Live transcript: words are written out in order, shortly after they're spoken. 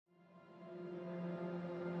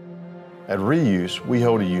At reUse, we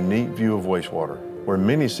hold a unique view of wastewater. Where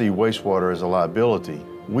many see wastewater as a liability,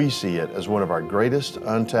 we see it as one of our greatest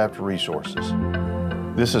untapped resources.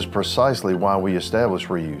 This is precisely why we established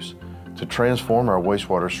reUse, to transform our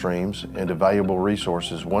wastewater streams into valuable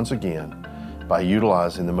resources once again by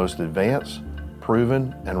utilizing the most advanced,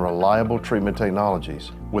 proven, and reliable treatment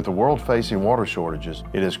technologies. With the world facing water shortages,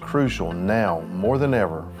 it is crucial now more than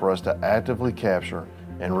ever for us to actively capture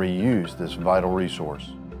and reuse this vital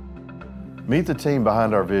resource. Meet the team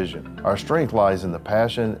behind our vision. Our strength lies in the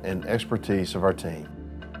passion and expertise of our team.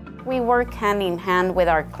 We work hand in hand with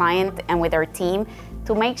our client and with our team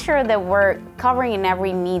to make sure that we're covering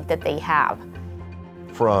every need that they have.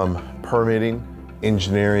 From permitting,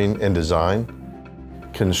 engineering and design,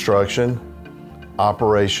 construction,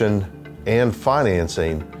 operation, and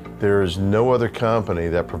financing, there is no other company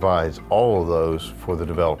that provides all of those for the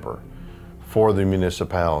developer, for the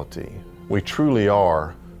municipality. We truly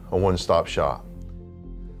are a one-stop shop.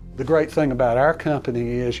 The great thing about our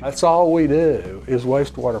company is that's all we do is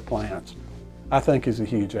wastewater plants. I think is a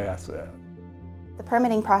huge asset. The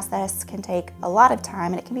permitting process can take a lot of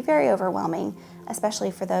time and it can be very overwhelming,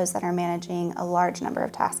 especially for those that are managing a large number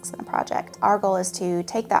of tasks in a project. Our goal is to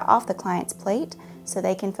take that off the client's plate so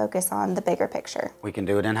they can focus on the bigger picture. We can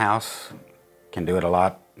do it in-house, can do it a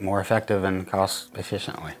lot more effective and cost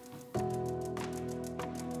efficiently.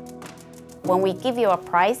 When we give you a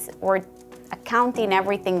price, we're accounting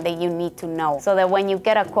everything that you need to know so that when you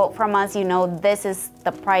get a quote from us, you know this is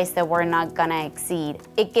the price that we're not gonna exceed.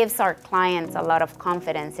 It gives our clients a lot of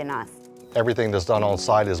confidence in us. Everything that's done on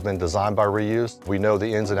site has been designed by reUse. We know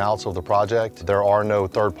the ins and outs of the project. There are no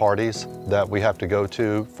third parties that we have to go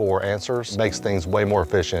to for answers. It makes things way more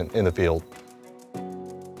efficient in the field.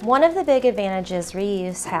 One of the big advantages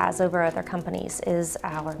reUse has over other companies is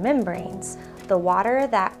our membranes. The water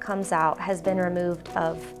that comes out has been removed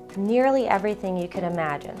of nearly everything you can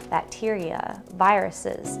imagine, bacteria,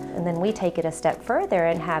 viruses, and then we take it a step further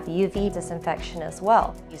and have UV disinfection as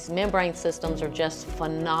well. These membrane systems are just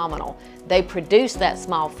phenomenal. They produce that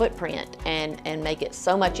small footprint and make it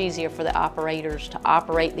so much easier for the operators to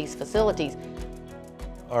operate these facilities.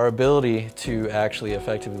 Our ability to actually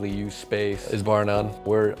effectively use space is bar none.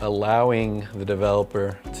 We're allowing the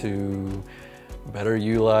developer to better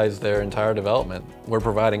utilize their entire development. We're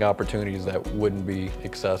providing opportunities that wouldn't be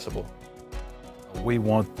accessible. We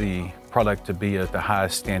want the product to be at the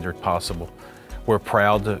highest standard possible. We're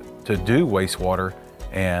proud to do wastewater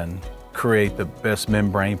and create the best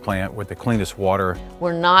membrane plant with the cleanest water.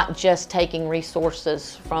 We're not just taking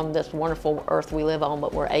resources from this wonderful earth we live on,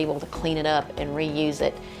 but we're able to clean it up and reuse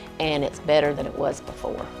it, and it's better than it was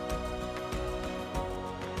before.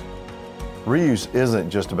 reUse isn't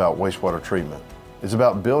just about wastewater treatment. It's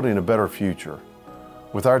about building a better future.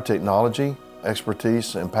 With our technology,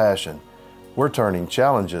 expertise, and passion, we're turning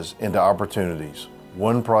challenges into opportunities,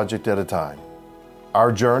 one project at a time.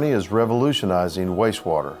 Our journey is revolutionizing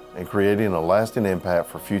wastewater and creating a lasting impact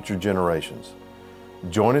for future generations.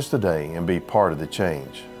 Join us today and be part of the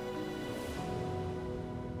change.